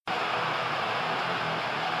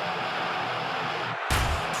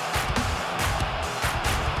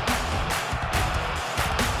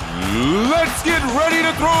Let's get ready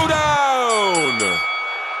to throw down!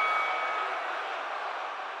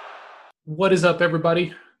 What is up,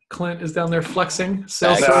 everybody? Clint is down there flexing.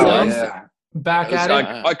 Back at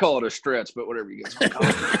it. I call it a stretch, but whatever you guys want to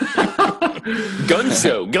call it.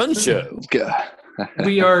 Gun show.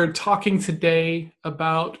 We are talking today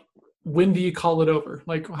about when do you call it over?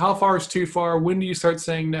 Like, how far is too far? When do you start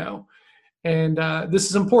saying no? And this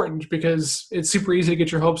is important because it's super easy to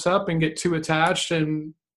get your hopes up and get too attached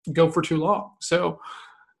and go for too long. So,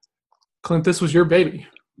 Clint, this was your baby.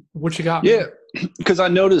 What you got? Yeah, because I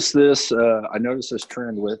noticed this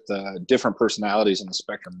trend with different personalities in the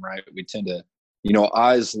spectrum, right? We tend to,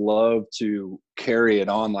 eyes love to carry it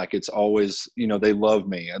on like it's always, they love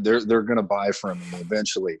me. They're going to buy from me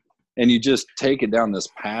eventually. And you just take it down this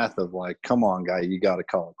path of like, come on, guy, you got to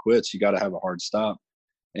call it quits. You got to have a hard stop.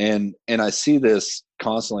 And I see this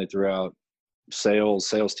constantly throughout sales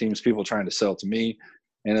teams, people trying to sell to me.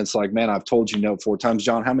 And it's like, man, I've told you no 4 times.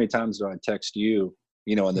 John, how many times do I text you,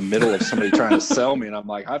 in the middle of somebody trying to sell me? And I'm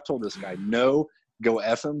like, I've told this guy no, go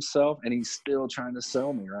F himself. And he's still trying to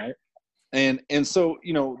sell me, right? And so,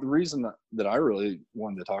 the reason that I really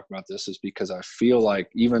wanted to talk about this is because I feel like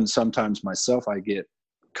even sometimes myself, I get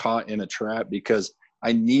caught in a trap because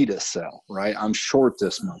I need a sell, right? I'm short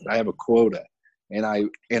this month. I have a quota. And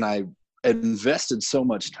I invested so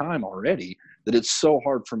much time already that it's so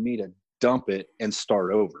hard for me to dump it and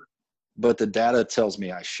start over. But the data tells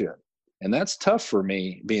me I should. And that's tough for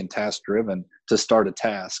me being task driven to start a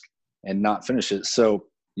task and not finish it. So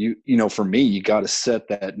for me, you got to set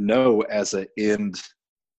that no as a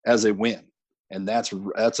win. And that's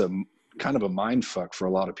a kind of a mind fuck for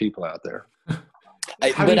a lot of people out there.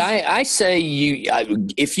 I say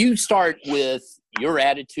if you start with your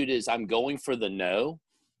attitude is I'm going for the no,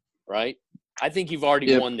 right? I think you've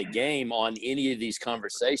already won the game on any of these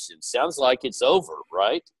conversations. Sounds like it's over,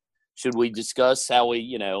 right? Should we discuss how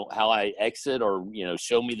I exit or,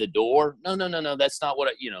 show me the door? No. That's not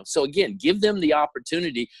what so again, give them the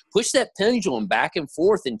opportunity, push that pendulum back and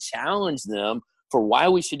forth and challenge them for why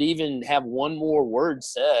we should even have one more word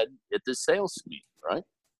said at this sales meeting, right?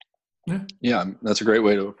 Yeah, that's a great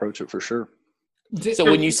way to approach it for sure. So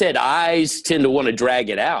when you said eyes tend to want to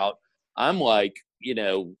drag it out, I'm like,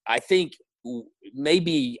 I think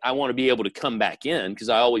maybe I want to be able to come back in because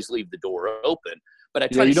I always leave the door open. But I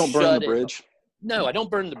try you to don't burn the bridge. No, I don't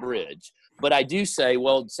burn the bridge. But I do say,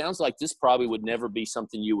 well, it sounds like this probably would never be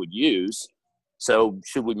something you would use. So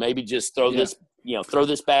should we maybe just throw this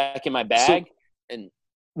back in my bag? And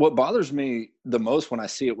what bothers me the most when I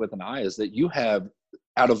see it with an eye is that you have,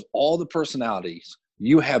 out of all the personalities,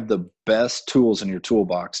 you have the best tools in your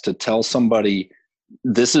toolbox to tell somebody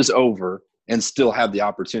this is over and still have the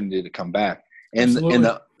opportunity to come back. And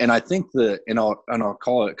I think I'll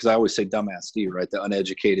call it, because I always say dumbass D, right? The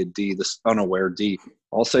uneducated D, the unaware D.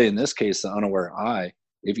 I'll say in this case, the unaware I,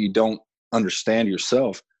 if you don't understand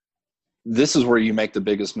yourself, this is where you make the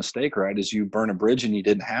biggest mistake, right? Is you burn a bridge and you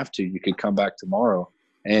didn't have to. You could come back tomorrow.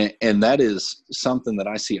 And that is something that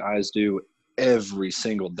I see eyes do every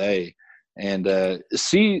single day. And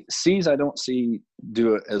C's I don't see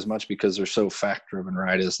do it as much because they're so fact driven,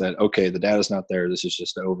 right? Is that, okay, the data's not there, this is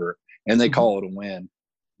just over, and they call it a win.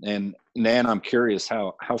 And Nan, I'm curious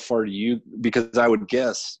how far do you, because I would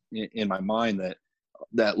guess in my mind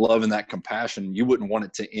that love and that compassion, you wouldn't want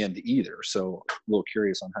it to end either. So a little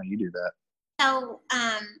curious on how you do that. So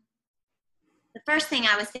the first thing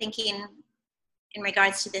I was thinking in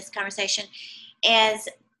regards to this conversation is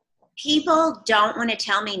people don't want to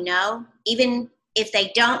tell me no, even if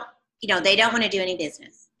they don't, they don't want to do any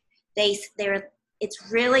business.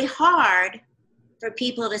 It's really hard for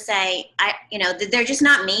people to say, they're just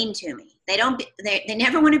not mean to me. They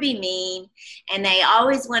never want to be mean, and they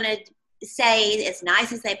always want to say as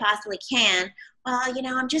nice as they possibly can, well,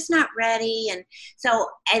 I'm just not ready. And so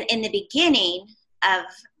in the beginning of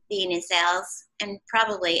being in sales, and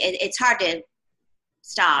probably it's hard to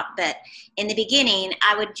stop, but in the beginning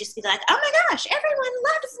I would just be like, oh my gosh, everyone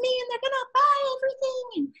loves me and they're gonna buy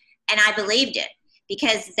everything, and I believed it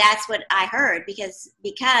because that's what I heard, because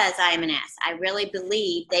I am an ass. I really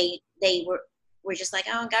believe they were just like,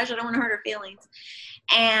 oh gosh, I don't want to hurt her feelings.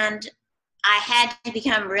 And I had to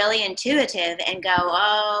become really intuitive and go,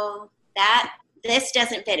 oh, this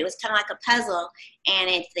doesn't fit. It was kind of like a puzzle, and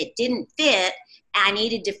if it didn't fit, I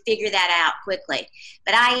needed to figure that out quickly.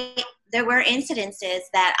 But there were incidences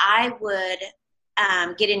that I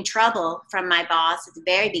would get in trouble from my boss at the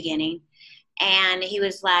very beginning, and he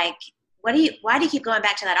was like, why do you keep going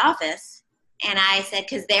back to that office? And I said,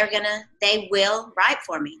 because they will write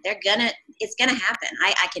for me. It's gonna happen.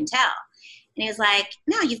 I can tell. And he was like,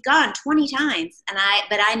 no, you've gone 20 times.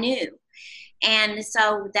 But I knew. And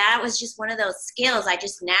so that was just one of those skills I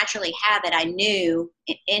just naturally had, that I knew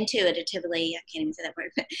intuitively, I can't even say that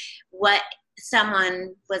word, what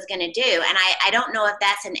someone was going to do. And I don't know if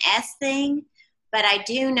that's an S thing, but I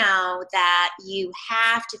do know that you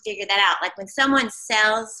have to figure that out. Like when someone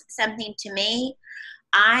sells something to me,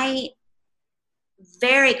 I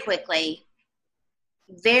very quickly,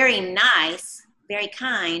 very nice, very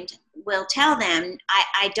kind, will tell them,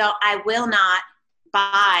 I will not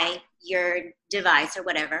buy your device or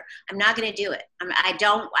whatever. I'm not going to do it. I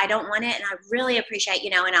don't want it. And I really appreciate,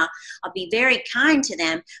 and I'll be very kind to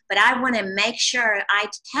them, but I want to make sure I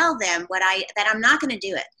tell them that I'm not going to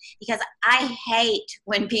do it, because I hate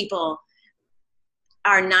when people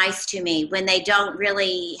are nice to me, when they don't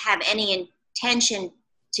really have any intention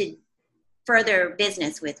to further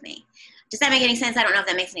business with me. Does that make any sense? I don't know if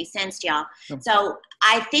that makes any sense to y'all. No. So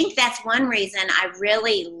I think that's one reason I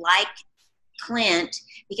really like Clint,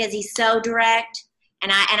 because he's so direct,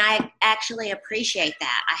 and I actually appreciate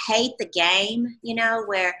that. I hate the game,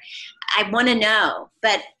 where I want to know,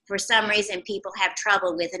 but for some reason people have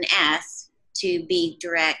trouble with an S to be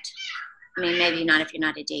direct. I mean, maybe not if you're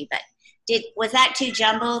not a D, but was that too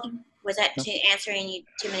jumbled? Was that too answering you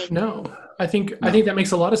too many? No, I think that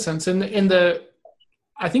makes a lot of sense. And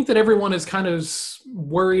I think that everyone is kind of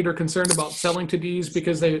worried or concerned about selling to Ds,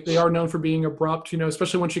 because they are known for being abrupt,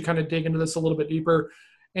 especially once you kind of dig into this a little bit deeper.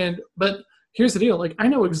 But here's the deal. Like, I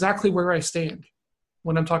know exactly where I stand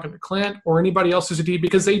when I'm talking to Clint or anybody else who's a D,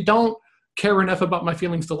 because they don't care enough about my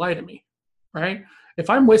feelings to lie to me, right? If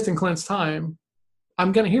I'm wasting Clint's time,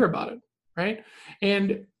 I'm going to hear about it, right?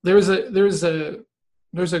 And there's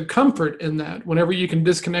a comfort in that whenever you can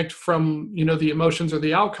disconnect from, the emotions or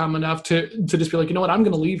the outcome enough to just be like, I'm going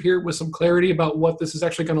to leave here with some clarity about what this is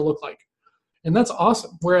actually going to look like. And that's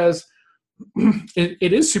awesome. Whereas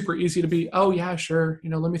it is super easy to be, oh yeah, sure.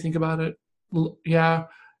 Let me think about it. Yeah,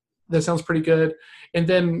 that sounds pretty good. And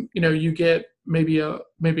then, you get maybe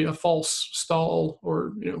a false stall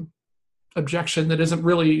or, objection that isn't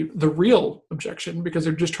really the real objection, because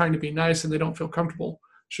they're just trying to be nice and they don't feel comfortable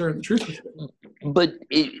sharing the truth with you. But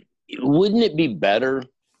wouldn't it be better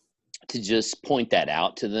to just point that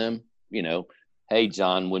out to them? Hey,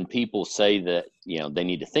 John, when people say that, they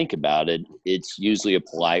need to think about it, it's usually a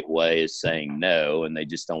polite way of saying no, and they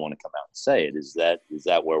just don't want to come out and say it. Is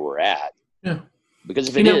that where we're at? Yeah. Because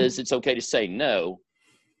if it is, it's okay to say no.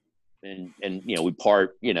 And we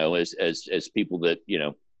part, as people that,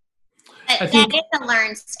 That is a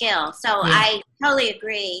learned skill. So yeah. I totally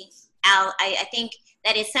agree, Al. I think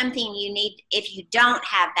that is something you need. If you don't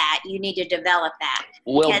have that, you need to develop that.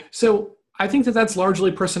 Well, so I think that's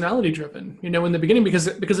largely personality driven, in the beginning, because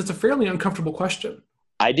it's a fairly uncomfortable question.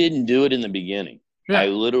 I didn't do it in the beginning. Yeah. I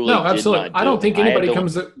literally no, absolutely. Did not I don't think anybody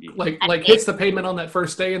comes hits the pavement on that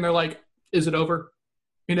first day and they're like, "Is it over?"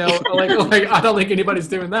 Like I don't think anybody's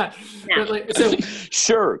doing that. No. But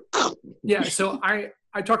sure. Yeah. So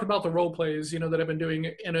I talked about the role plays, that I've been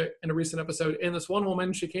doing in a recent episode. And this one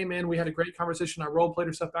woman, she came in, we had a great conversation. I role played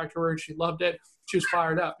her stuff back to her and she loved it. She was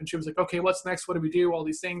fired up and she was like, okay, what's next? What do we do? All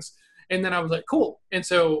these things. And then I was like, cool. And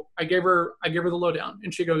so I gave her the lowdown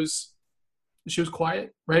and she was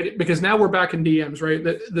quiet, right? Because now we're back in DMs, right?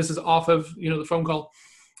 This is off of, the phone call.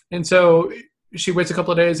 And so she waits a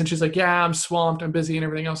couple of days and she's like, yeah, I'm swamped. I'm busy and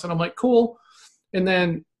everything else. And I'm like, cool. And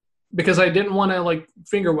then, because I didn't want to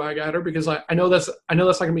finger wag at her, because I know that's not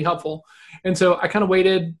going to be helpful. And so I kind of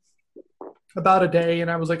waited about a day and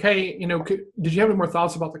I was like, hey, did you have any more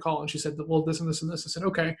thoughts about the call? And she said, well, this and this and this. I said,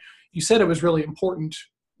 okay, you said it was really important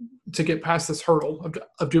to get past this hurdle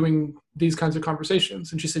of doing these kinds of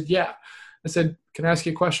conversations. And she said, yeah. I said, can I ask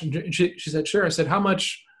you a question? And she said, sure. I said, how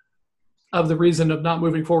much of the reason of not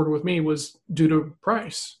moving forward with me was due to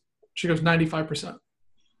price? She goes, 95%.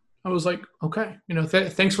 I was like, okay,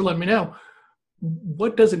 thanks for letting me know.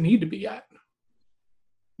 What does it need to be at?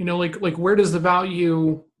 Like where does the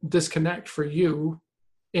value disconnect for you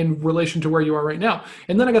in relation to where you are right now?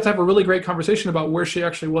 And then I got to have a really great conversation about where she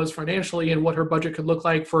actually was financially and what her budget could look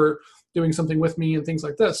like for doing something with me and things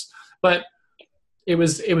like this. But it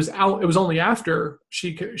was only after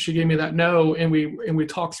she gave me that no, and we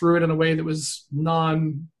talked through it in a way that was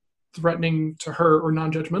non-threatening to her or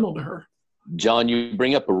non-judgmental to her. John, you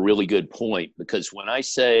bring up a really good point, because when I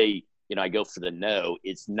say, I go for the no,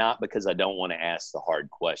 it's not because I don't want to ask the hard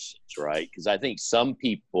questions, right? Because I think some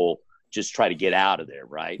people just try to get out of there,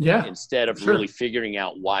 right? Yeah. Instead of really figuring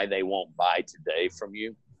out why they won't buy today from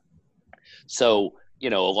you. So, a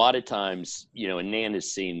lot of times, and Nan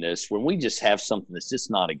has seen this, when we just have something that's just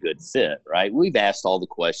not a good fit, right? We've asked all the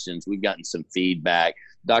questions. We've gotten some feedback.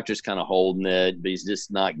 Doctor's kind of holding it, but he's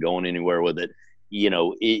just not going anywhere with it.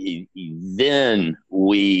 then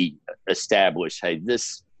we establish, hey,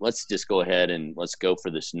 let's just go ahead and let's go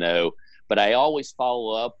for this no. But I always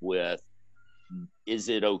follow up with, is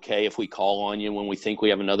it okay if we call on you when we think we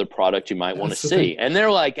have another product you might want to see? And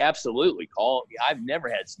they're like, absolutely, call. I've never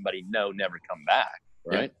had somebody never come back,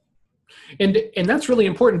 right? Yeah. And that's really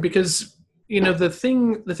important because, the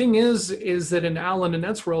thing is that in Al and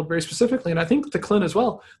Annette's world very specifically, and I think the Clint as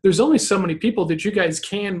well, there's only so many people that you guys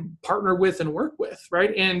can partner with and work with,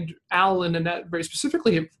 right? And Al and Annette very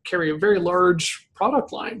specifically carry a very large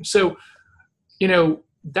product line. So,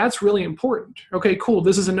 that's really important. Okay, cool.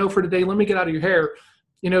 This is a no for today. Let me get out of your hair.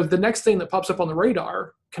 The next thing that pops up on the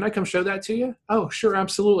radar, can I come show that to you? Oh, sure.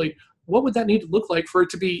 Absolutely. What would that need to look like for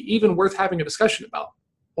it to be even worth having a discussion about?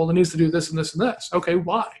 Well, it needs to do this and this and this. Okay,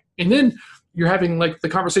 why? And then you're having like the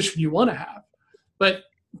conversation you want to have. But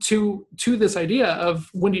to this idea of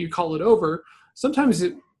when do you call it over, sometimes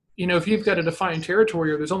if you've got a defined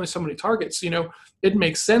territory or there's only so many targets, it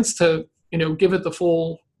makes sense to, give it the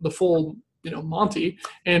full Monty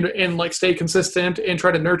and like stay consistent and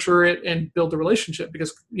try to nurture it and build the relationship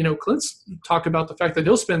because, Clint's talked about the fact that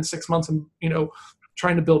he'll spend 6 months and,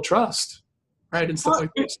 trying to build trust, right? And stuff like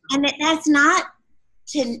this. And that's not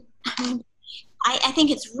to, I think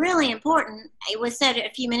it's really important. It was said a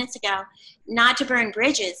few minutes ago, not to burn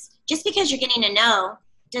bridges. Just because you're getting a no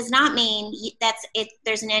does not mean that's it.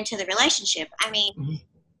 There's an end to the relationship. I mean,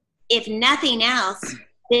 if nothing else,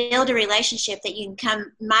 build a relationship that you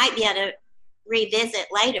might be able to revisit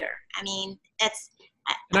later. I mean, that's.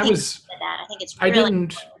 I think it's really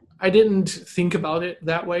I didn't think about it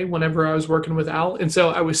that way whenever I was working with Al, and so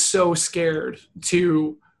I was so scared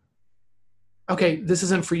to. Okay, this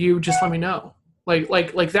isn't for you. Just let me know.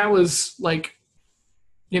 Like that was like,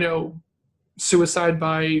 suicide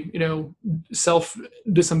by, self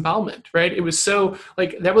disembowelment, right? It was so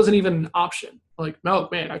like, that wasn't even an option. Like, no,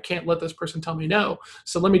 man, I can't let this person tell me no.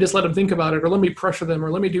 So let me just let them think about it, or let me pressure them,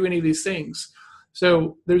 or let me do any of these things.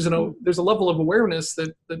 So there's a level of awareness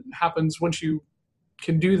that happens once you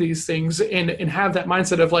can do these things and have that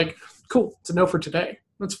mindset of like, cool, it's a no for today.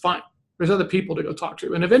 That's fine. There's other people to go talk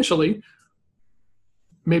to. And eventually,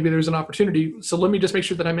 maybe there's an opportunity. So let me just make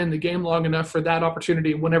sure that I'm in the game long enough for that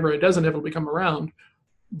opportunity whenever it does inevitably come around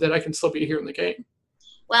that I can still be here in the game.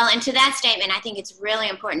 Well, and to that statement, I think it's really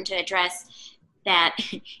important to address that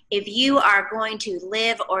if you are going to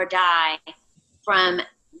live or die from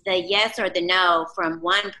the yes or the no from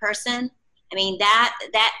one person, I mean,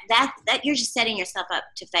 that you're just setting yourself up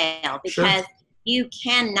to fail because you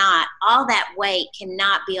cannot, all that weight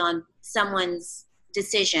cannot be on someone's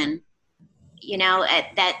decision.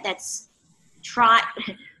 That's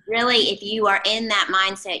really, if you are in that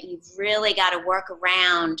mindset, you've really got to work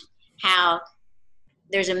around how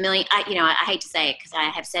there's a million, I hate to say it because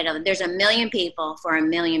I have said it, there's a million people for a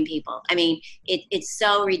million people. I mean, it's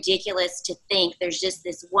so ridiculous to think there's just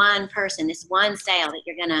this one person, this one sale that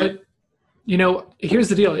you're going to. Here's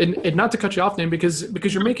the deal, and not to cut you off, Name,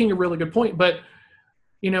 because you're making a really good point, but,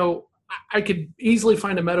 I could easily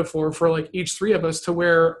find a metaphor for like each three of us to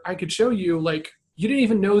where I could show you like you didn't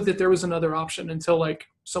even know that there was another option until like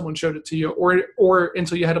someone showed it to you or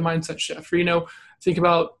until you had a mindset shift. Or, think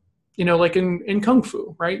about, like in Kung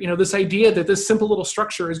Fu, right? This idea that this simple little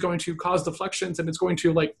structure is going to cause deflections and it's going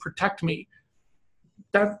to like protect me.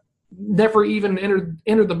 That never even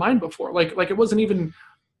entered the mind before. Like it wasn't even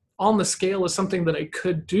on the scale as something that I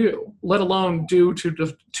could do, let alone do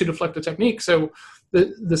to deflect the technique. So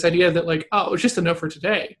this idea that like, oh, it's just a no for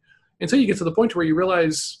today, until you get to the point where you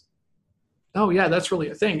realize, oh yeah, that's really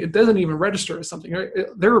a thing. It doesn't even register as something.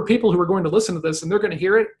 There are people who are going to listen to this and they're going to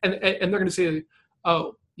hear it and they're going to say,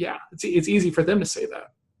 oh yeah, it's easy for them to say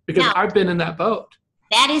that because I've been in that boat.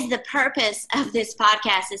 That is the purpose of this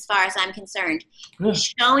podcast as far as I'm concerned. Yeah.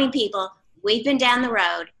 Showing people we've been down the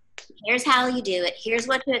road. Here's how you do it. Here's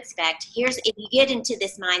what to expect. Here's if you get into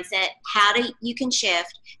this mindset, you can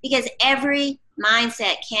shift because every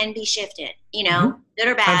mindset can be shifted, good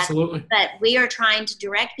or bad. Absolutely. But we are trying to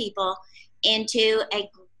direct people into a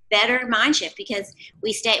better mind shift because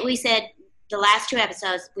we said the last 2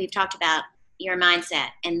 episodes we've talked about your mindset,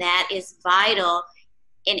 and that is vital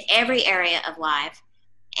in every area of life.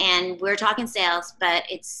 And we're talking sales, but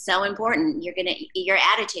it's so important. Your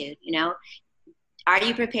attitude, are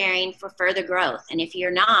you preparing for further growth? And if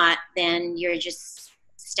you're not, then you're just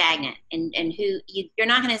stagnant. And you're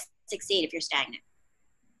not going to succeed if you're stagnant.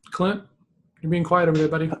 Clint, you're being quiet over there,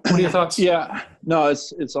 buddy. What are your thoughts? Yeah, no,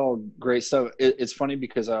 it's all great stuff. It's funny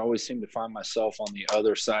because I always seem to find myself on the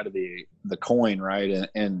other side of the coin, right?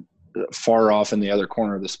 And far off in the other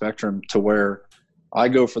corner of the spectrum to where I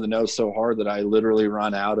go for the no so hard that I literally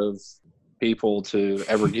run out of people to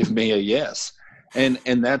ever give me a yes. And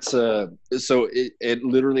that's so it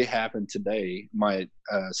literally happened today. My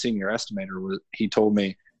senior estimator he told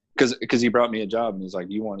me, because he brought me a job and he's like,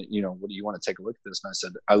 what do you want to take a look at this? And I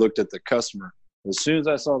said, I looked at the customer. As soon as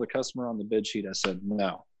I saw the customer on the bid sheet, I said,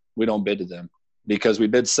 no, we don't bid to them, because we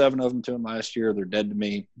bid 7 of them to them last year. They're dead to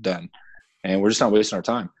me, done. And we're just not wasting our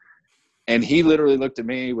time. And he literally looked at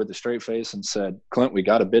me with a straight face and said, Clint, we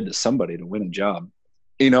got to bid to somebody to win a job.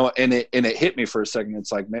 And it hit me for a second.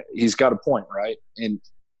 It's like, man, he's got a point, right? And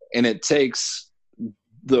it takes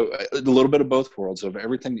the little bit of both worlds of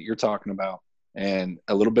everything that you're talking about and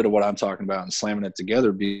a little bit of what I'm talking about and slamming it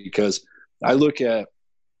together, because I look at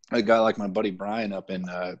a guy like my buddy Brian up in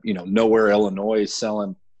Nowhere, Illinois,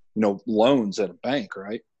 selling loans at a bank,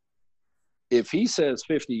 right? If he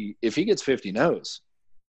gets 50 no's,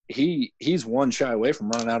 he's one shy away from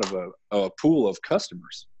running out of a pool of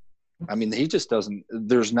customers. I mean, he just doesn't,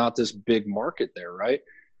 there's not this big market there, right?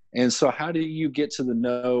 And so how do you get to the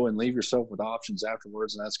no and leave yourself with options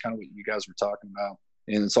afterwards? And that's kind of what you guys were talking about.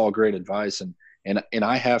 And it's all great advice. And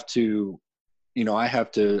I have to, I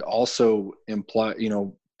have to also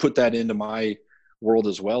put that into my world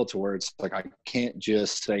as well, to where it's like, I can't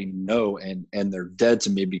just say no and they're dead to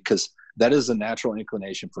me, because that is a natural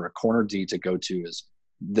inclination for a corner D to go to, is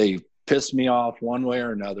they piss me off one way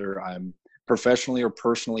or another. I'm professionally or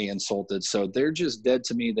personally insulted. So they're just dead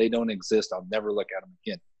to me. They don't exist. I'll never look at them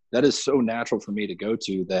again. That is so natural for me to go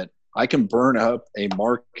to, that I can burn up a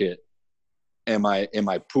market in my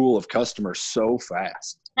pool of customers so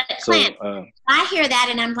fast. Clint, I hear that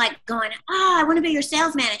and I'm like going, I want to be your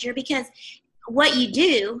sales manager, because what you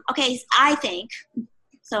do, okay, I think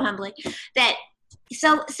so humbly that,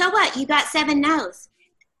 so what? You got 7 no's.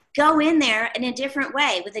 Go in there in a different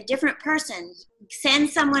way with a different person. Send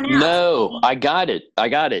someone else. No, I got it.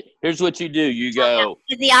 Here's what you do. You go.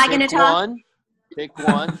 Is the eye going to talk? Pick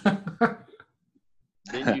one.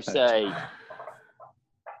 Then you say.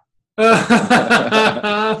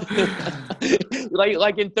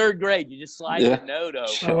 like in 3rd grade, you just slide the note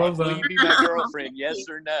over. Will you be my girlfriend? Yes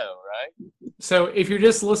or no, right? So if you're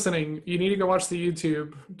just listening, you need to go watch the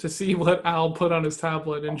YouTube to see what Al put on his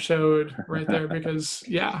tablet and showed right there, because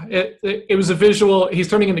it was a visual. He's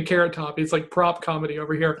turning into Carrot Top. It's like prop comedy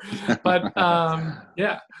over here. But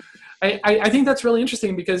I think that's really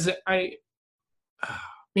interesting, because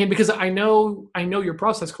because I know your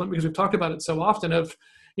process, Clint, because we've talked about it so often of,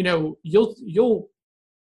 you'll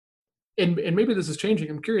and maybe this is changing,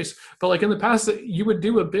 I'm curious, but like in the past you would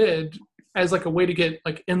do a bid as like a way to get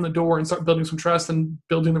like in the door and start building some trust and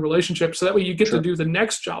building the relationship, so that way you get to do the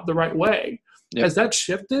next job the right way. Yep. Has that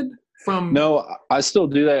shifted from? No, I still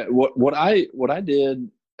do that. What I did,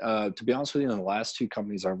 to be honest with you, in the last 2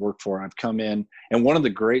 companies I've worked for, I've come in, and one of the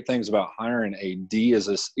great things about hiring a D is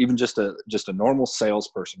this, even just a normal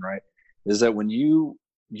salesperson, right, is that when you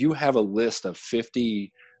have a list of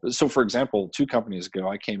 50. So for example, 2 companies ago,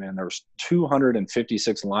 I came in, there was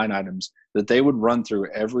 256 line items that they would run through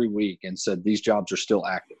every week and said, these jobs are still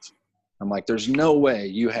active. I'm like, there's no way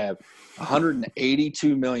you have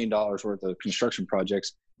 $182 million worth of construction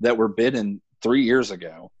projects that were bid in 3 years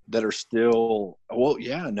ago that are still,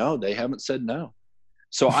 they haven't said no.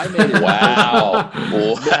 So I made it.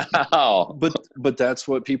 Wow. But that's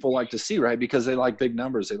what people like to see, right? Because they like big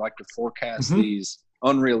numbers. They like to forecast these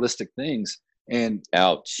unrealistic things. And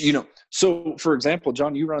ouch. So for example,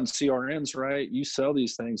 John, you run CRMs, right? You sell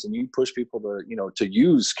these things and you push people to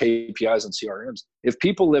use KPIs and CRMs. If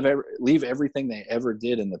people leave everything they ever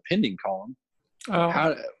did in the pending column,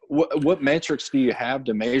 what metrics do you have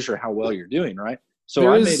to measure how well you're doing, right?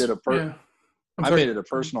 So I made it a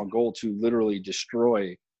personal goal to literally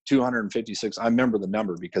destroy 256. I remember the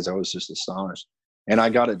number because I was just astonished. And I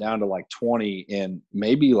got it down to like 20 in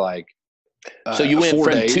maybe like so you went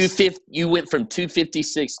from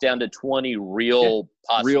 256 down to 20 real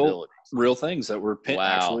possibilities. Real things that were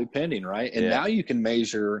actually pending, right? And now you can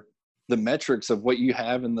measure the metrics of what you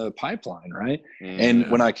have in the pipeline, right? And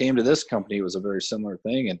when I came to this company, it was a very similar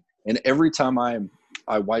thing. And every time I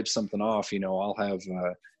wipe something off, I'll have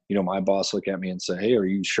my boss look at me and say, hey, are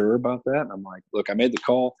you sure about that? And I'm like, look, I made the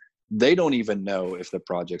call. They don't even know if the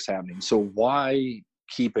project's happening. So why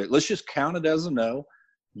keep it? Let's just count it as a no.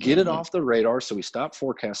 Get it off the radar, so we stop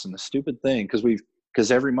forecasting the stupid thing,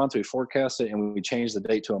 because every month we forecast it and we change the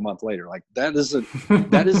date to a month later. Like that is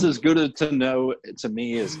as good to know to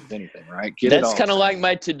me as anything, right? That's kind of like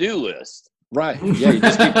my to-do list. Right. Yeah, you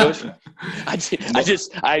just keep pushing it.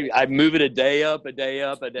 I move it a day up. And,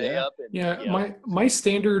 my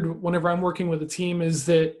standard whenever I'm working with a team is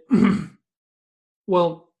that,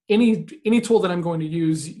 well, any tool that I'm going to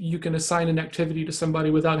use, you can assign an activity to somebody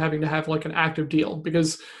without having to have like an active deal.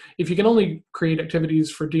 Because if you can only create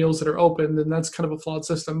activities for deals that are open, then that's kind of a flawed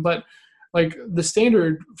system. But like the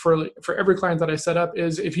standard for every client that I set up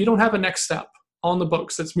is if you don't have a next step on the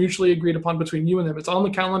books that's mutually agreed upon between you and them, it's on the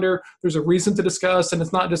calendar, there's a reason to discuss, and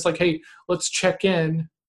it's not just like, hey, let's check in,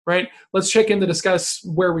 right? Let's check in to discuss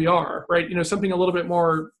where we are, right? Something a little bit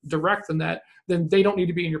more direct than that, then they don't need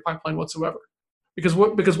to be in your pipeline whatsoever. Because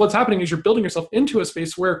what's happening is you're building yourself into a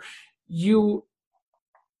space where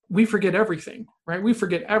we forget everything, right? We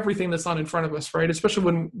forget everything that's not in front of us, right? Especially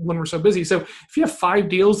when we're so busy. So if you have 5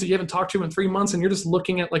 deals that you haven't talked to in 3 months and you're just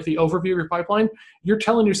looking at like the overview of your pipeline, you're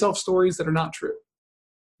telling yourself stories that are not true.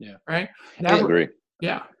 Yeah. Right? I agree.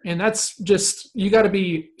 Yeah. And that's just, you got to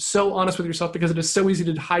be so honest with yourself, because it is so easy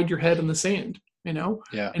to hide your head in the sand,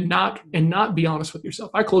 Yeah. and not be honest with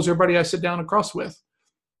yourself. I close everybody I sit down across with.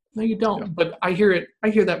 No, you don't. Yeah. But I hear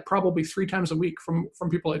that probably 3 times a week from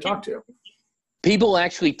people I talk to. People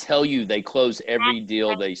actually tell you they close every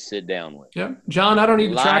deal they sit down with. Yeah. John, I don't need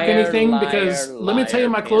to track anything because let me tell you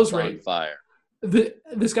my close rate. Fire.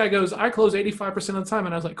 This guy goes, I close 85% of the time.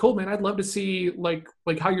 And I was like, cool, man, I'd love to see like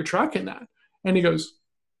how you're tracking that. And he goes,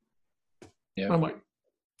 yeah. I'm like,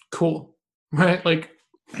 cool. Right. Like,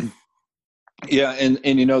 yeah. And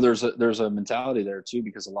there's a mentality there too,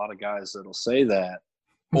 because a lot of guys that'll say that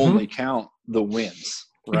only count the wins.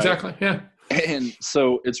 Right? Exactly. Yeah. And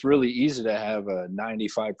so it's really easy to have a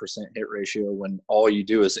 95% hit ratio when all you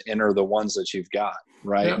do is enter the ones that you've got,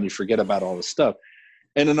 right? Yeah. And you forget about all the stuff.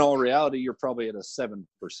 And in all reality, you're probably at a 7%.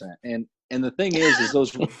 And the thing is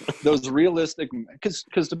those realistic,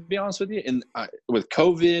 because to be honest with you, with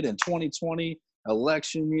COVID and 2020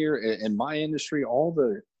 election year in my industry, all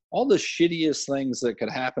the shittiest things that could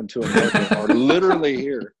happen to America are literally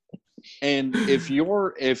here. And if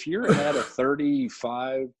you're at a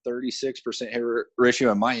 35, 36% hit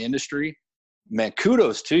ratio in my industry, man,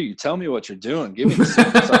 kudos to you. Tell me what you're doing. Give me the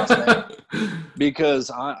secret sauce, man. Because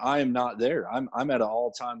I am not there. I'm at an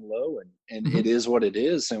all-time low, and it is what it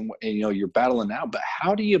is. And you're battling out. But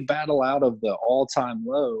how do you battle out of the all-time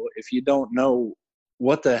low if you don't know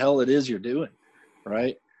what the hell it is you're doing,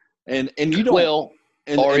 right? And you don't. Well,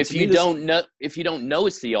 or if you don't know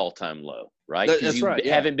it's the all-time low. Right? That's you right.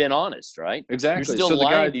 Yeah. Haven't been honest, right? Exactly. You're still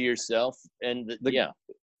lying to yourself, and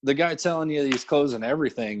the guy telling you he's closing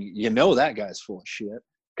everything, that guy's full of shit.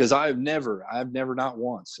 Because I've never not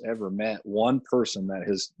once ever met one person that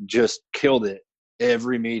has just killed it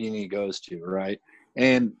every meeting he goes to, right?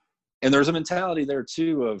 And there's a mentality there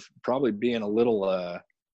too of probably being a little,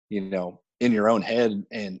 in your own head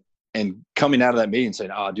and coming out of that meeting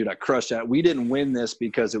saying, "Oh, dude, I crushed that. We didn't win this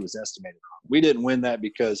because it was estimated wrong. We didn't win that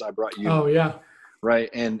because I brought you." Oh, yeah. Right.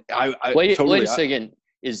 And I wait a second.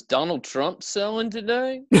 Is Donald Trump selling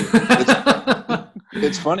today?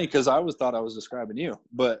 It's funny because I thought I was describing you,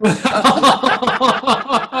 but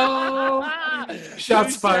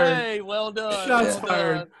shots fired. Well done. Shots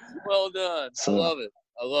fired. Well done.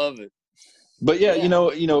 I love it. But yeah,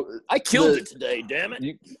 I killed it today. Damn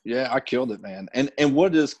it! I killed it, man. And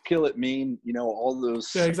what does kill it mean? All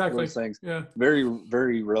those, exactly. those things. Yeah. Very,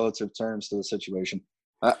 very relative terms to the situation.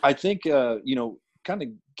 I think kind of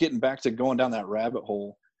getting back to going down that rabbit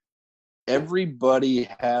hole. Everybody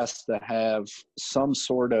has to have some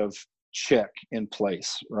sort of check in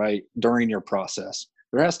place, right, during your process.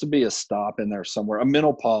 There has to be a stop in there somewhere, a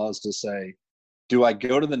mental pause to say, do I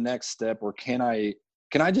go to the next step, or can I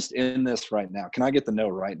just end this right now? Can I get the no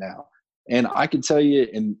right now? And I can tell you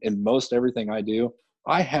in most everything I do,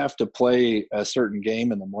 I have to play a certain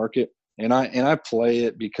game in the market, and I play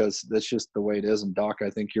it because that's just the way it is. And Doc,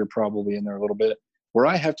 I think you're probably in there a little bit, where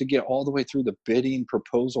I have to get all the way through the bidding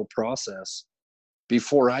proposal process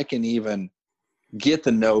before I can even get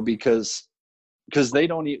the no, because they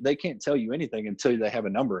can't tell you anything until they have a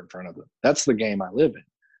number in front of them. That's the game I live in,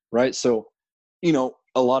 right? So,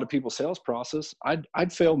 a lot of people's sales process,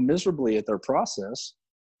 I'd fail miserably at their process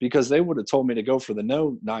because they would have told me to go for the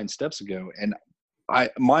no 9 steps ago. And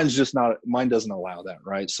mine doesn't allow that.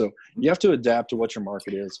 Right. So you have to adapt to what your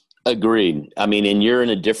market is. Agreed. I mean, and you're in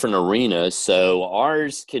a different arena. So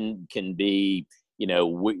ours can be,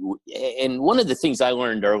 and one of the things I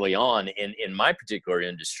learned early on in my particular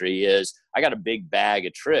industry is I got a big bag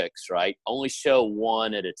of tricks, right? Only show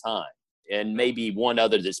one at a time. And maybe one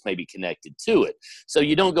other that's maybe connected to it. So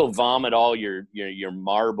you don't go vomit all your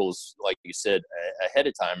marbles, like you said, ahead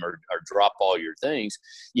of time, or drop all your things.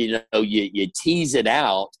 You tease it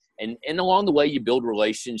out, and along the way you build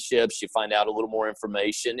relationships. You find out a little more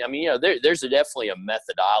information. I mean, there's definitely a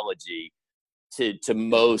methodology to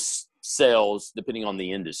most sales, depending on the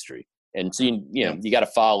industry. And so, you got to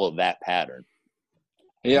follow that pattern.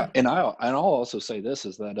 Yeah. And I'll also say this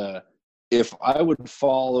is that, if I would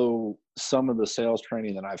follow some of the sales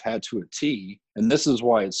training that I've had to a T, and this is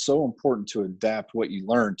why it's so important to adapt what you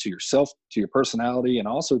learn to yourself, to your personality, and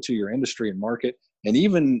also to your industry and market, and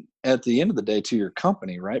even at the end of the day to your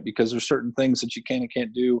company, right? Because there's certain things that you can and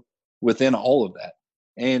can't do within all of that.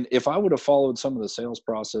 And if I would have followed some of the sales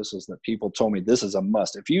processes that people told me, this is a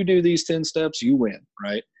must. If you do these 10 steps, you win,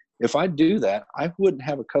 right? If I do that, I wouldn't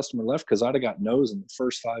have a customer left because I'd have got no's in the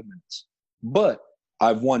first 5 minutes. But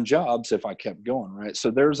I've won jobs if I kept going, right? So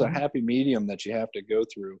there's a happy medium that you have to go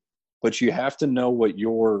through, but you have to know what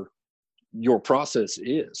your process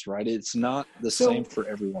is, right? It's not the same for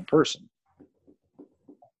every one person.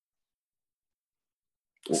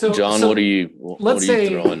 So, John, what are you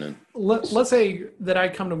throwing in? Let's say that I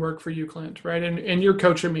come to work for you, Clint, right? And you're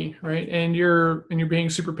coaching me, right? And you're being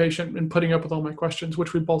super patient and putting up with all my questions,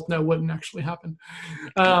 which we both know wouldn't actually happen.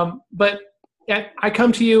 But I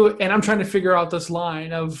come to you and I'm trying to figure out this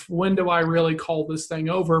line of when do I really call this thing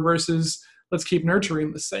over versus let's keep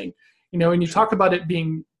nurturing this thing, and you talk about it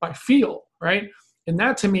being by feel, right? And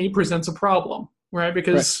that to me presents a problem, right?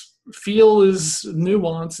 Because feel is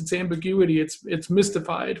nuance, it's ambiguity, it's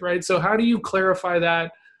mystified, right? So how do you clarify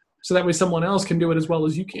that so that way someone else can do it as well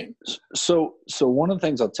as you can? So one of the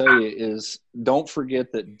things I'll tell you is don't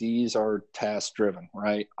forget that D's are task driven,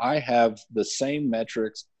 right? I have the same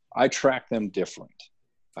metrics. I track them different.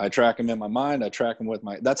 I track them in my mind. I track them with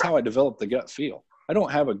that's how I develop the gut feel. I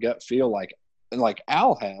don't have a gut feel like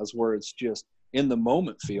Al has, where it's just in the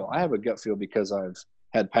moment feel. I have a gut feel because I've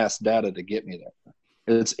had past data to get me there.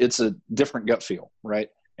 It's a different gut feel, right?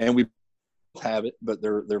 And we both have it, but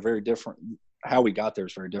they're very different. How we got there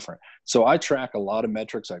is very different. So I track a lot of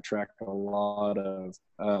metrics. I track a lot of,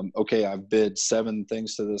 okay, I've bid 7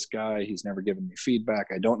 things to this guy. He's never given me feedback.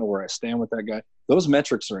 I don't know where I stand with that guy. Those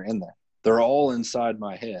metrics are in there. They're all inside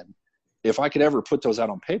my head. If I could ever put those out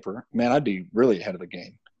on paper, man, I'd be really ahead of the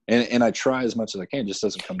game. And I try as much as I can. It just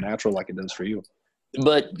doesn't come natural like it does for you.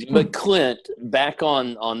 But Clint, back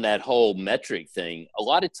on that whole metric thing, a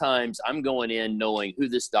lot of times I'm going in knowing who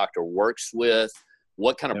this doctor works with,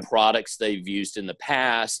 what kind of products they've used in the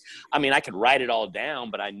past. I mean, I could write it all down,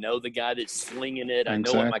 but I know the guy that's slinging it. I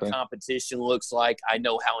know what my competition looks like. I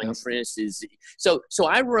know how entrenched is. So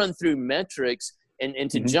I run through metrics. And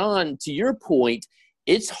to John, to your point,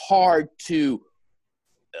 it's hard to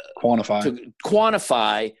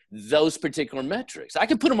quantify those particular metrics. I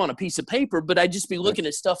could put them on a piece of paper, but I'd just be looking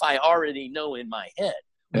at stuff I already know in my head.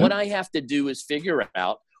 What I have to do is figure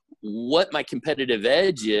out what my competitive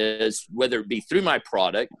edge is, whether it be through my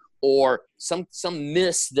product or some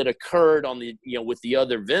miss that occurred on the, with the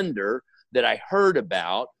other vendor that I heard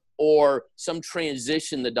about, or some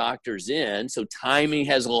transition the doctor's in. So timing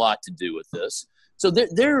has a lot to do with this. So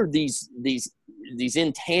there are these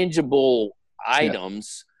intangible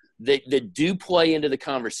items that do play into the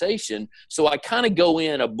conversation. So I kind of go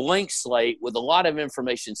in a blank slate with a lot of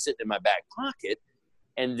information sitting in my back pocket,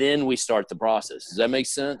 and then we start the process. Does that make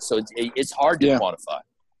sense? So it's hard to quantify.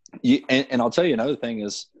 And I'll tell you another thing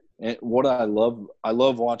is what I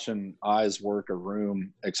love watching eyes work a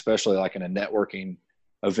room, especially like in a networking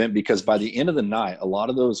event, because by the end of the night, a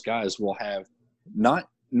lot of those guys will have not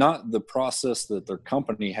the process that their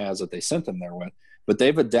company has that they sent them there with, but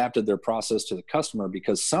they've adapted their process to the customer,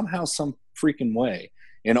 because somehow, some freaking way,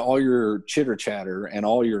 in all your chitter chatter and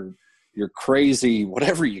all your crazy,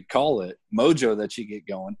 whatever you call it, mojo that you get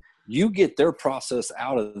going, you get their process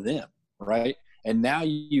out of them, right? And now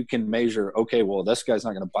you can measure, okay, well, this guy's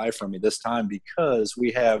not going to buy from me this time because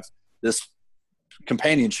we have this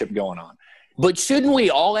companionship going on. But shouldn't we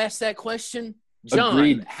all ask that question? John,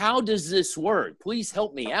 Agreed. How does this work? Please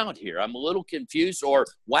help me out here. I'm a little confused. Or,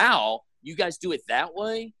 wow, you guys do it that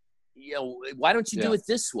way? Why don't you do it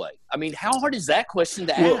this way? I mean, how hard is that question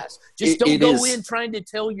to ask? Just don't go in trying to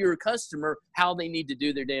tell your customer how they need to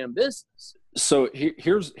do their damn business. So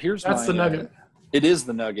here's that's the nugget. It is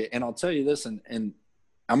the nugget. And I'll tell you this, and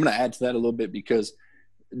I'm going to add to that a little bit, because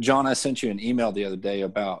John, I sent you an email the other day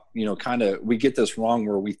about, kind of, we get this wrong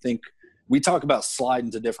where we talk about sliding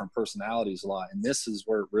to different personalities a lot. And this is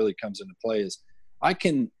where it really comes into play is I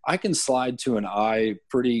can slide to an I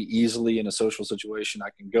pretty easily in a social situation. I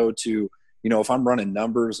can go to, if I'm running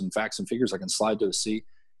numbers and facts and figures, I can slide to a C.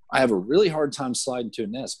 I have a really hard time sliding to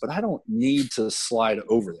an S, but I don't need to slide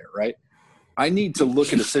over there, right? I need to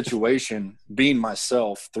look at a situation being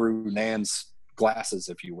myself through Nan's glasses,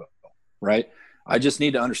 if you will, right? I just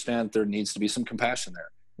need to understand that there needs to be some compassion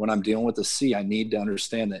there. When I'm dealing with a C, I need to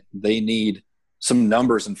understand that they need some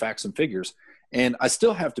numbers and facts and figures. And I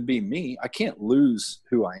still have to be me. I can't lose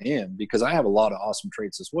who I am because I have a lot of awesome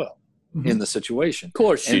traits as well in the situation. Of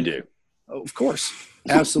course you do. Of course.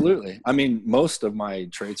 Absolutely. I mean, most of my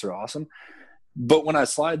traits are awesome. But when I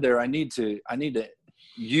slide there, I need to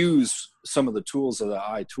use some of the tools of the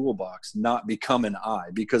I toolbox, not become an I,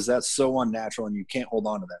 because that's so unnatural and you can't hold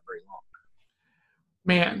on to that very long.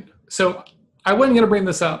 Man, so I wasn't going to bring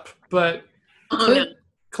this up, but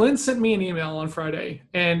Clint sent me an email on Friday,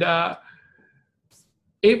 and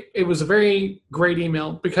it was a very great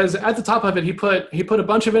email because at the top of it, he put a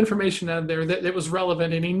bunch of information out there that was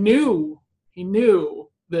relevant, and he knew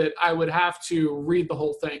that I would have to read the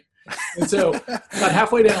whole thing. And so about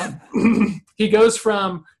halfway down, he goes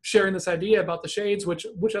from sharing this idea about the shades, which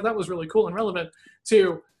I thought was really cool and relevant,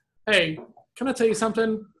 to, hey, can I tell you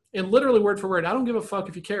something? And literally word for word, I don't give a fuck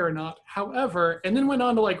if you care or not. However, and then went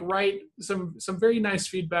on to like write some very nice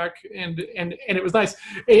feedback, and it was nice.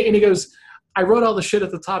 And he goes, I wrote all the shit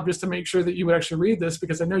at the top just to make sure that you would actually read this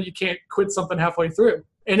because I know you can't quit something halfway through.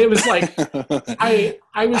 And it was like,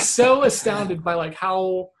 I was so astounded by like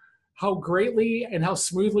how greatly and how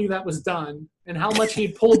smoothly that was done, and how much he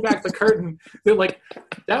pulled back the curtain. That like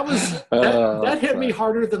that hit me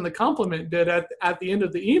harder than the compliment did at the end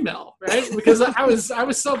of the email, right? Because I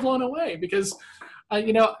was so blown away because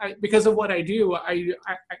because of what I do, I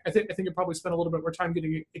think I probably spent a little bit more time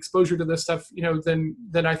getting exposure to this stuff,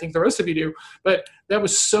 than I think the rest of you do. But that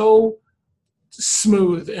was so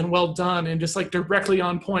smooth and well done, and just like directly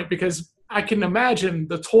on point, because I can imagine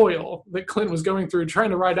the toil that Clint was going through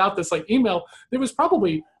trying to write out this like email. There was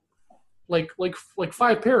probably like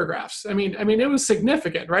 5 paragraphs. I mean, it was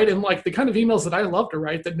significant, right? And like the kind of emails that I love to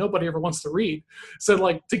write that nobody ever wants to read. So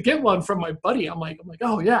like to get one from my buddy, I'm like,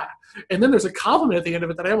 oh yeah. And then there's a compliment at the end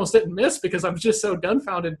of it that I almost didn't miss because I'm just so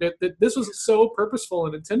dumbfounded that this was so purposeful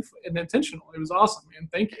and intentional. It was awesome, man.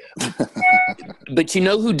 Thank you. But you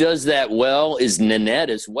know who does that well is Nanette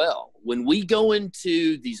as well. When we go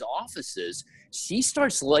into these offices, she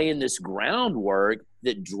starts laying this groundwork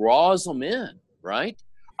that draws them in, right?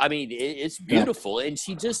 I mean, it's beautiful. And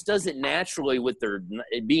she just does it naturally with her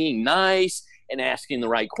being nice and asking the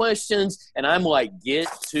right questions. And I'm like, get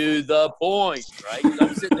to the point, right?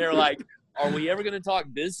 I'm sitting there like, are we ever going to talk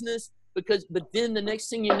business? But then the next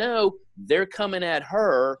thing you know, they're coming at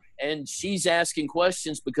her and she's asking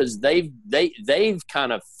questions because they've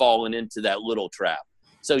kind of fallen into that little trap.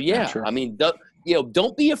 So yeah, sure. I mean,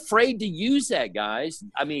 don't be afraid to use that, guys.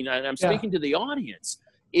 I mean, I'm speaking to the audience.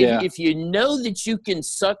 If you know that you can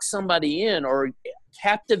suck somebody in or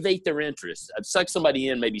captivate their interest, suck somebody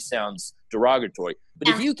in maybe sounds derogatory, but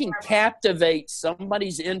if you can captivate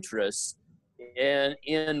somebody's interest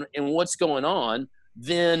in what's going on,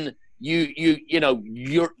 then you're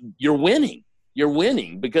winning. You're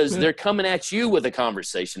winning because they're coming at you with a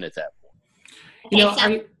conversation at that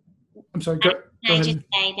point. I'm sorry. Can I just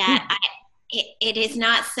say that it is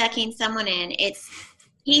not sucking someone in. It's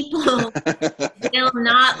people will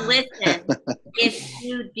not listen if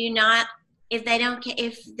you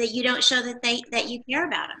don't show that you care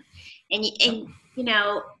about them. And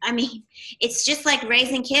I mean, it's just like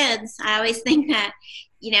raising kids. I always think that,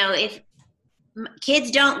 if kids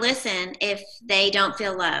don't listen if they don't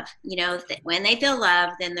feel love, when they feel love,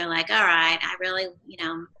 then they're like, all right, I really,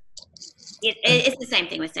 it's the same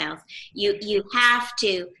thing with sales. You have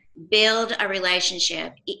to build a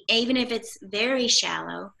relationship, even if it's very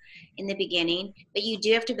shallow in the beginning, but you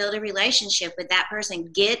do have to build a relationship with that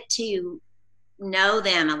person. Get to know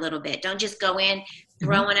them a little bit. Don't just go in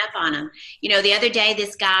throwing up on them. The other day,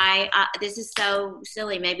 this guy, this is so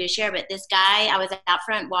silly maybe to share, but this guy, I was out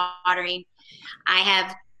front watering.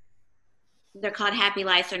 They're called happy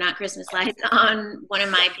lights. They're not Christmas lights on one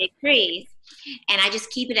of my big trees. And I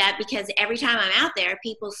just keep it up because every time I'm out there,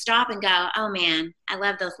 people stop and go, oh man, I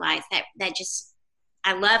love those lights.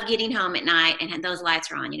 I love getting home at night and those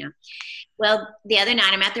lights are on, Well, the other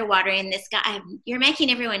night I'm out there watering this guy. You're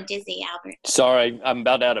making everyone dizzy, Albert. Sorry, I'm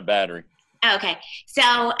about out of battery. Okay. So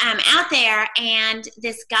I'm out there and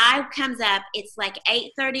this guy comes up. It's like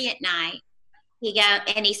 8:30 at night.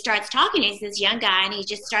 He starts talking. He's this young guy and he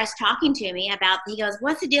just starts talking to me he goes,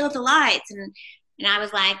 what's the deal with the lights? And I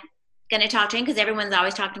was like, going to talk to him because everyone's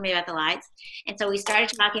always talking to me about the lights. And so we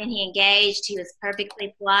started talking. He engaged. He was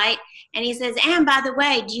perfectly polite. And he says, and by the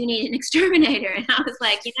way, do you need an exterminator? And I was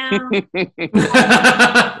like, but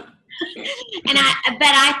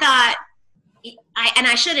I thought,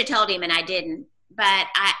 I should have told him and I didn't. But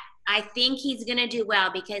I think he's going to do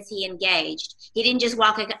well because he engaged. He didn't just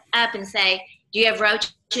walk up and say, do you have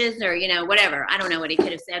roaches or, whatever. I don't know what he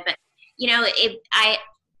could have said. But,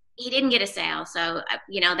 he didn't get a sale. So,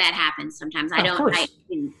 that happens sometimes. Of course.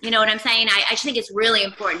 You know what I'm saying? I just think it's really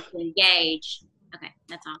important to engage. Okay,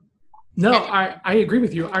 that's all. No, I agree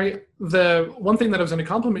with you. The one thing that I was going to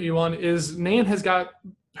compliment you on is Nan has got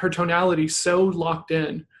her tonality so locked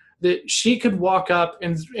in that she could walk up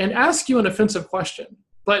and ask you an offensive question,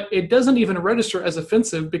 but it doesn't even register as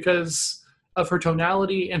offensive because of her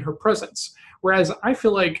tonality and her presence. Whereas I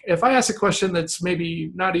feel like if I ask a question that's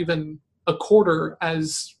maybe not even a quarter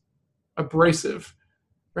as abrasive,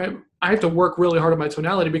 right? I have to work really hard on my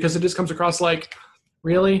tonality because it just comes across like,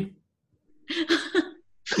 really?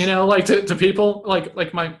 Like to people,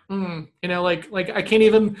 like my, like I can't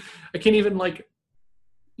even like,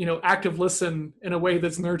 active listen in a way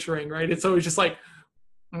that's nurturing, right? It's always just like,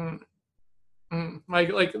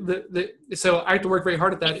 like so I have to work very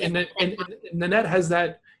hard at that. And Nanette has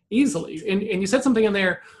that easily. And you said something in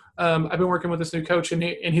there. I've been working with this new coach, and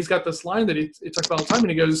he's got this line that he talks about all the time, and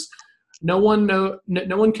he goes, no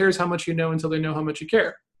one cares how much you know until they know how much you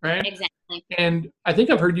care. Right. Exactly. And I think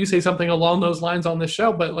I've heard you say something along those lines on this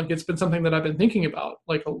show, but like, it's been something that I've been thinking about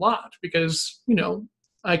like a lot because,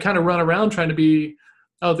 I kind of run around trying to be,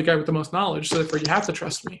 the guy with the most knowledge. So therefore you have to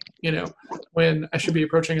trust me, when I should be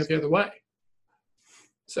approaching it the other way.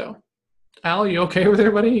 So Al, you okay with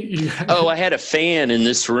everybody? I had a fan in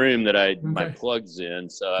this room that my plugs in,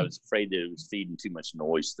 so I was afraid that it was feeding too much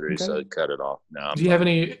noise through, so I cut it off. No, do you have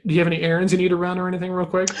any errands you need to run or anything real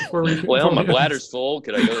quick? My bladder's full.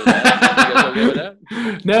 Could I go to that? You guys okay with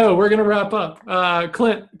that? No, we're gonna wrap up.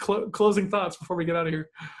 Clint, closing thoughts before we get out of here.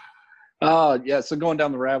 So going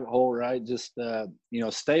down the rabbit hole, right? Just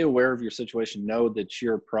stay aware of your situation. Know that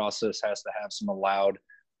your process has to have some allowed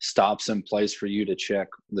stops in place for you to check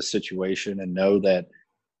the situation and know that,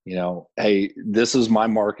 hey, this is my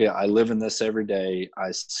market. I live in this every day. I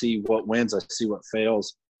see what wins. I see what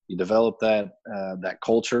fails. You develop that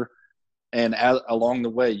culture. And along the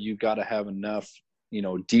way, you got to have enough,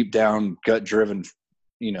 deep down gut driven,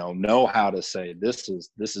 know how to say, this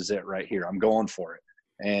is it right here. I'm going for it,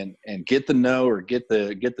 and get the no or get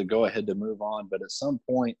the go ahead to move on. But at some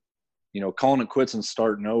point, calling it quits and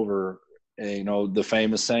starting over, the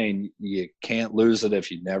famous saying, you can't lose it if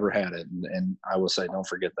you never had it. And I will say, don't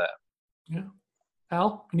forget that. Yeah.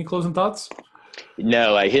 Al, any closing thoughts?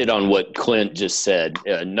 No, I hit on what Clint just said.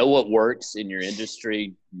 Know what works in your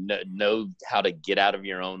industry, know how to get out of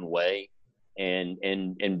your own way, and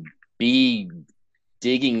be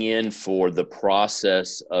digging in for the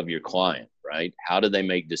process of your client, right? How do they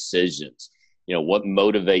make decisions? What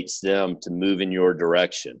motivates them to move in your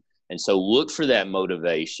direction? And so look for that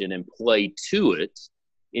motivation and play to it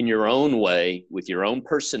in your own way with your own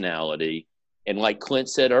personality. And like Clint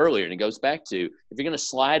said earlier, and it goes back to, if you're going to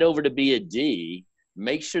slide over to be a D,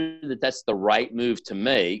 make sure that that's the right move to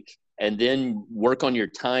make, and then work on your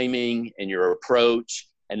timing and your approach.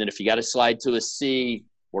 And then if you got to slide to a C,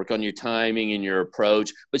 work on your timing and your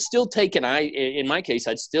approach, but still take an I. In my case,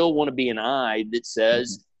 I'd still want to be an I that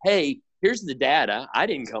says, hey, here's the data. I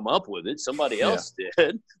didn't come up with it. Somebody else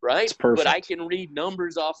did, right? But I can read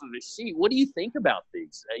numbers off of a sheet. What do you think about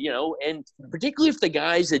these? And particularly if the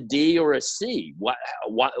guy's a D or a C, what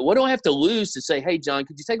do I have to lose to say, hey, John,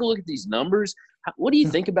 could you take a look at these numbers? What do you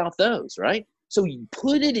think about those, right? So you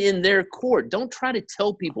put it in their court. Don't try to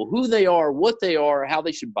tell people who they are, what they are, how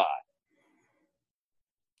they should buy.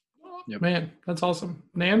 Yep. Man, that's awesome.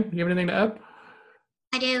 Nan, you have anything to add?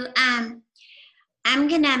 I do. I'm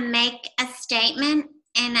going to make a statement,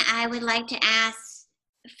 and I would like to ask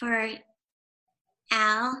for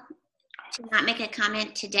Al to not make a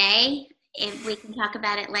comment today. If we can talk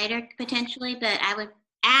about it later, potentially, but I would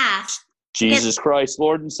ask. Jesus Christ,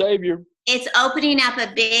 Lord and Savior. It's opening up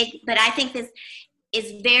but I think this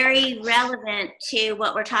is very relevant to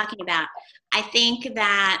what we're talking about. I think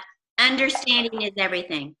that understanding is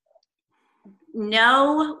everything.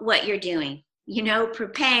 Know what you're doing.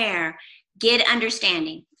 Prepare. Get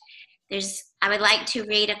understanding. I would like to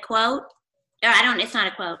read a quote. It's not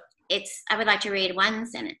a quote. I would like to read one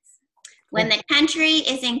sentence. When the country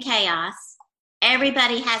is in chaos,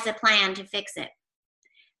 everybody has a plan to fix it.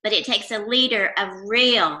 But it takes a leader of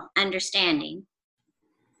real understanding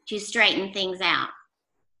to straighten things out.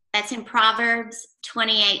 That's in Proverbs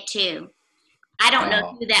 28:2. I don't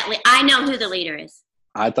know who I know who the leader is.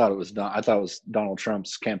 I thought it was Donald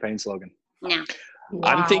Trump's campaign slogan. No. Wow.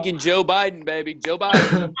 I'm thinking Joe Biden, baby. Joe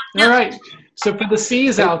Biden. All right. So for the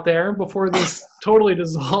C's out there, before this totally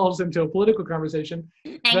dissolves into a political conversation,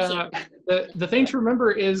 the thing to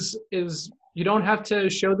remember is you don't have to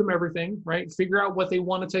show them everything, right? Figure out what they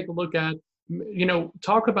want to take a look at.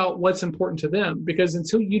 talk about what's important to them, because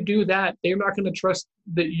until you do that, they're not going to trust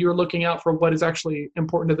that you're looking out for what is actually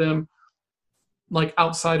important to them, like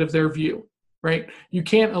outside of their view, right? You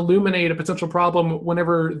can't illuminate a potential problem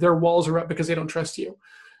whenever their walls are up because they don't trust you.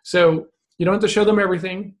 So you don't have to show them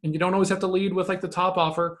everything, and you don't always have to lead with like the top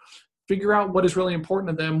offer. Figure out what is really important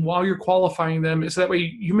to them while you're qualifying them, so that way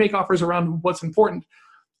you make offers around what's important.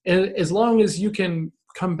 And as long as you can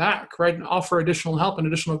come back, right, and offer additional help and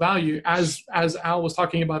additional value, as Al was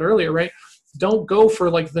talking about earlier, right? Don't go for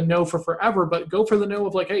like the no for forever, but go for the no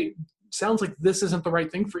of like, hey, sounds like this isn't the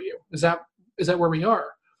right thing for you. Is that where we are?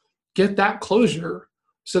 Get that closure,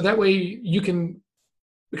 so that way you can,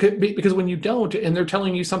 because when you don't and they're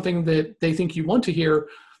telling you something that they think you want to hear,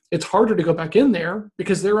 it's harder to go back in there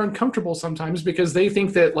because they're uncomfortable sometimes, because they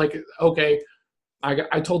think that like, okay,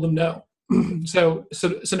 I told them no. So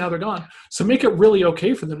now they're gone. So make it really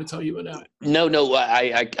okay for them to tell you a no. No,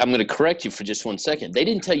 I'm going to correct you for just 1 second. They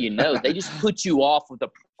didn't tell you no. They just put you off with the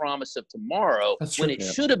promise of tomorrow. That's when true.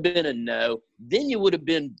 it should have been a no. Then you would have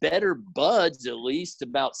been better buds at least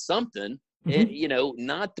about something. Mm-hmm. And,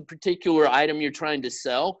 not the particular item you're trying to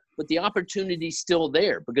sell, but the opportunity's still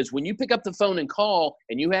there. Because when you pick up the phone and call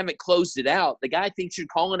and you haven't closed it out, the guy thinks you're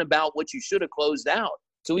calling about what you should have closed out.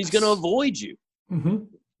 So he's going to avoid you. Mm-hmm.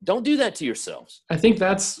 Don't do that to yourselves. I think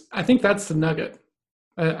that's the nugget.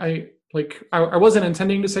 I wasn't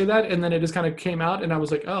intending to say that, and then it just kind of came out, and I was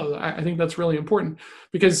like, oh, I think that's really important,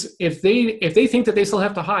 because if they think that they still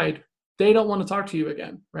have to hide, they don't want to talk to you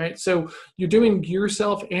again, right? So you're doing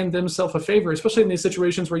yourself and themselves a favor, especially in these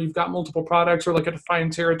situations where you've got multiple products or like a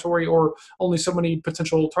defined territory or only so many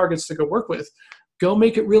potential targets to go work with. Go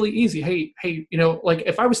make it really easy. Hey, like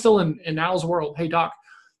if I was still in Al's world, hey doc,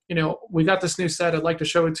 we got this new set. I'd like to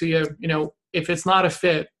show it to you. If it's not a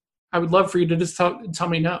fit, I would love for you to just tell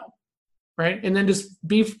me no, right? And then just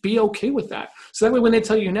be okay with that. So that way, when they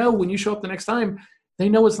tell you no, when you show up the next time, they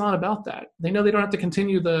know it's not about that. They know they don't have to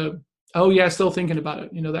continue the, oh yeah, still thinking about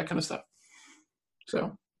it, that kind of stuff.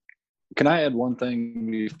 So, can I add one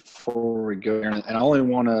thing before we go here? And I only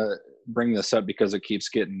want to bring this up because it keeps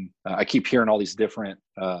getting, I keep hearing all these different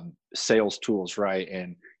sales tools, right?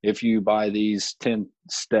 And if you buy these 10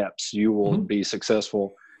 steps, you will mm-hmm. be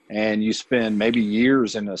successful. And you spend maybe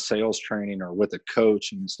years in a sales training or with a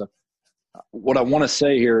coach and stuff. What I want to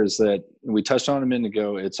say here is that we touched on a minute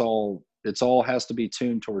ago. It's all has to be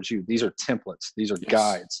tuned towards you. These are templates. These are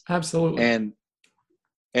guides. Absolutely.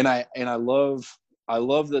 And I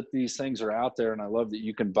love that these things are out there, and I love that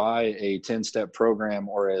you can buy a 10-step program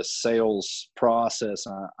or a sales process.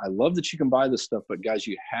 I love that you can buy this stuff, but guys,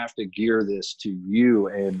 you have to gear this to you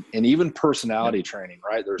and even personality training,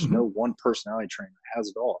 right? There's mm-hmm. no one personality trainer that has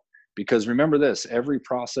it all, because remember this, every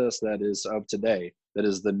process that is of today, that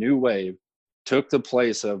is the new wave, took the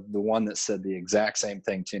place of the one that said the exact same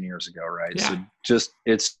thing 10 years ago, right? Yeah. So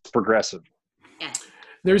it's progressive. Yes.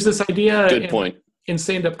 There's this idea. Good point. In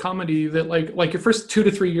stand-up comedy that like your first 2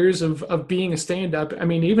 to 3 years of being a stand-up, I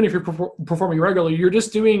mean, even if you're performing regularly, you're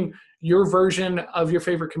just doing your version of your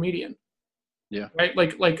favorite comedian. Yeah. Right.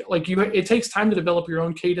 Like you, it takes time to develop your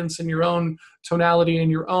own cadence and your own tonality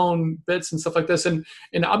and your own bits and stuff like this. And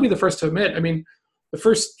I'll be the first to admit, I mean, the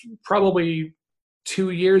first probably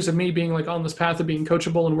 2 years of me being like on this path of being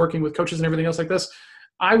coachable and working with coaches and everything else like this,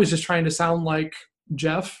 I was just trying to sound like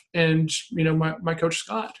Jeff and my coach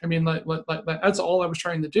Scott. I mean, like that's all I was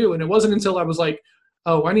trying to do. And it wasn't until I was like,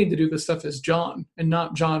 oh, I need to do this stuff as John and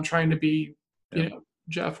not John trying to be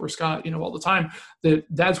Jeff or Scott all the time,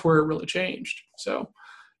 that's where it really changed. So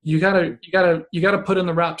you gotta put in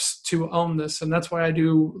the reps to own this. And that's why I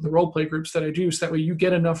do the role play groups that I do, so that way you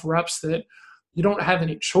get enough reps that you don't have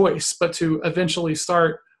any choice but to eventually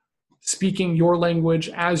start speaking your language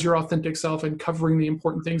as your authentic self and covering the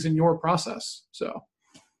important things in your process. So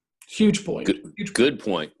huge point. Good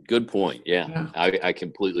point. Yeah. I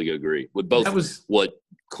completely agree with both what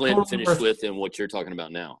Clint finished with and what you're talking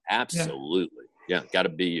about now. Absolutely. Yeah. Got to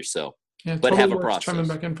be yourself, but totally have a process. Chiming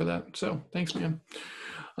back in for that. So thanks, man.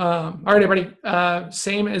 All right, everybody.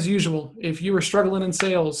 Same as usual. If you are struggling in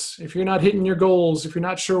sales, if you're not hitting your goals, if you're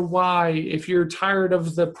not sure why, if you're tired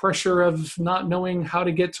of the pressure of not knowing how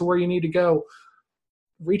to get to where you need to go,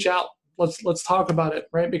 reach out. Let's talk about it,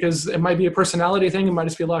 right? Because it might be a personality thing. It might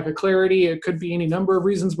just be a lack of clarity. It could be any number of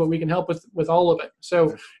reasons, but we can help with all of it.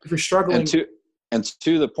 So if you're struggling. And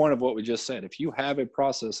to the point of what we just said, if you have a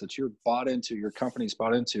process that you're bought into, your company's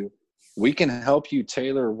bought into, we can help you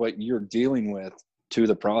tailor what you're dealing with to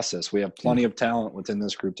the process. We have plenty of talent within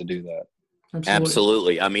this group to do that.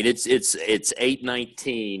 Absolutely. I mean, it's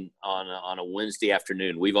 8:19 on a Wednesday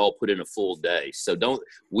afternoon. We've all put in a full day. So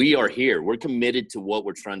we are here. We're committed to what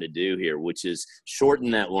we're trying to do here, which is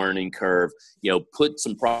shorten that learning curve, put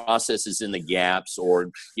some processes in the gaps,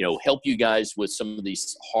 or, help you guys with some of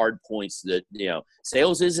these hard points that,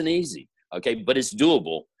 sales isn't easy. Okay. But it's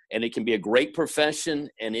doable, and it can be a great profession,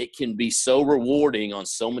 and it can be so rewarding on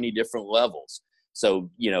so many different levels.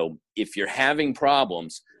 So, if you're having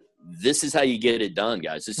problems, this is how you get it done,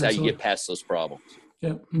 guys. This is how you get past those problems.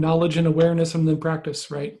 Yeah. Knowledge and awareness, and then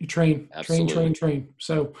practice, right? You train.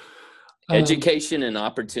 So education and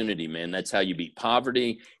opportunity, man. That's how you beat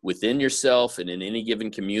poverty within yourself and in any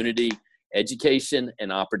given community. Education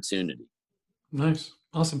and opportunity. Nice.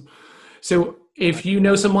 Awesome. So if you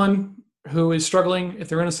know someone who is struggling, if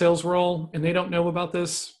they're in a sales role and they don't know about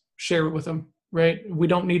this, share it with them. Right. We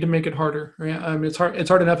don't need to make it harder. Right. It's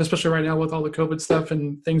hard enough, especially right now with all the COVID stuff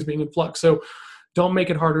and things being in flux. So don't make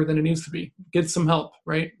it harder than it needs to be. Get some help.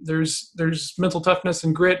 Right. There's mental toughness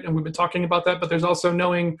and grit, and we've been talking about that, but there's also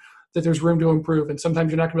knowing that there's room to improve. And sometimes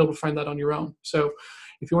you're not gonna be able to find that on your own. So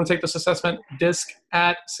if you want to take this assessment,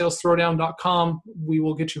 disc@salesthrowdown.com. We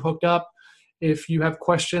will get you hooked up. If you have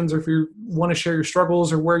questions, or if you want to share your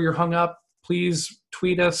struggles or where you're hung up, please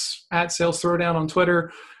tweet us @SalesThrowdown on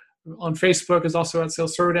Twitter. On Facebook is also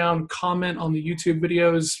 @Sales Throwdown. Comment on the YouTube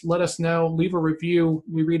videos. Let us know. Leave a review.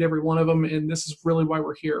 We read every one of them, and this is really why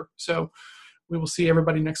we're here. So we will see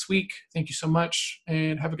everybody next week. Thank you so much,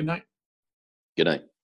 and have a good night. Good night.